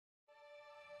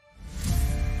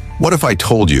What if I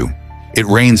told you it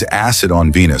rains acid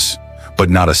on Venus,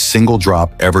 but not a single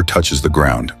drop ever touches the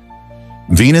ground?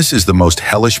 Venus is the most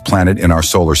hellish planet in our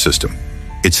solar system.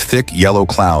 Its thick yellow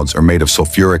clouds are made of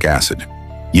sulfuric acid.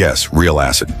 Yes, real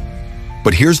acid.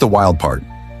 But here's the wild part.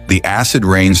 The acid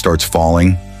rain starts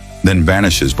falling, then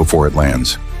vanishes before it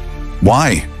lands.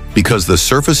 Why? Because the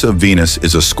surface of Venus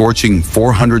is a scorching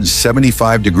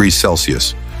 475 degrees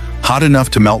Celsius, hot enough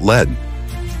to melt lead.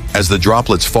 As the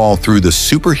droplets fall through the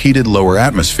superheated lower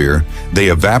atmosphere, they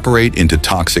evaporate into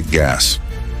toxic gas.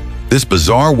 This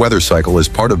bizarre weather cycle is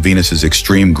part of Venus's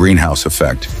extreme greenhouse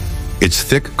effect. Its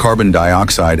thick carbon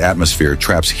dioxide atmosphere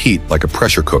traps heat like a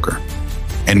pressure cooker.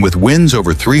 And with winds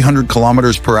over 300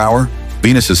 kilometers per hour,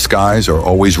 Venus's skies are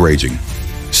always raging.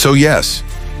 So yes,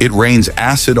 it rains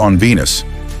acid on Venus,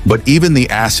 but even the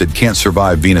acid can't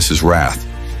survive Venus's wrath.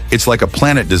 It's like a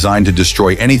planet designed to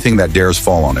destroy anything that dares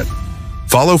fall on it.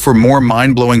 Follow for more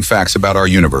mind-blowing facts about our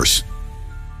universe.